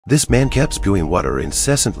This man kept spewing water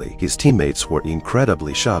incessantly. His teammates were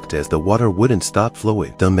incredibly shocked as the water wouldn't stop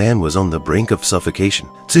flowing. The man was on the brink of suffocation.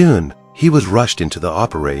 Soon, he was rushed into the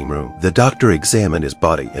operating room. The doctor examined his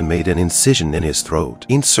body and made an incision in his throat.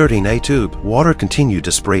 Inserting a tube, water continued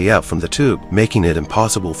to spray out from the tube, making it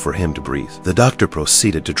impossible for him to breathe. The doctor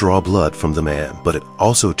proceeded to draw blood from the man, but it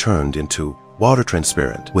also turned into water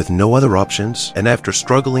transparent. With no other options, and after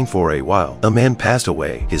struggling for a while, the man passed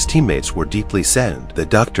away. His teammates were deeply saddened. The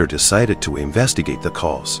doctor decided to investigate the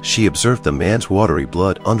cause. She observed the man's watery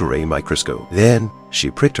blood under a microscope. Then,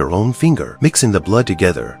 she pricked her own finger, mixing the blood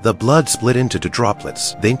together. The blood split into two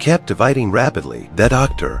droplets, then kept dividing rapidly. The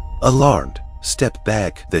doctor, alarmed, stepped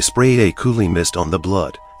back. They sprayed a cooling mist on the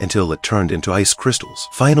blood until it turned into ice crystals,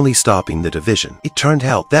 finally stopping the division. It turned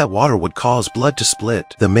out that water would cause blood to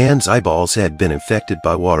split. The man's eyeballs had been infected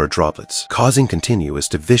by water droplets, causing continuous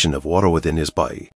division of water within his body.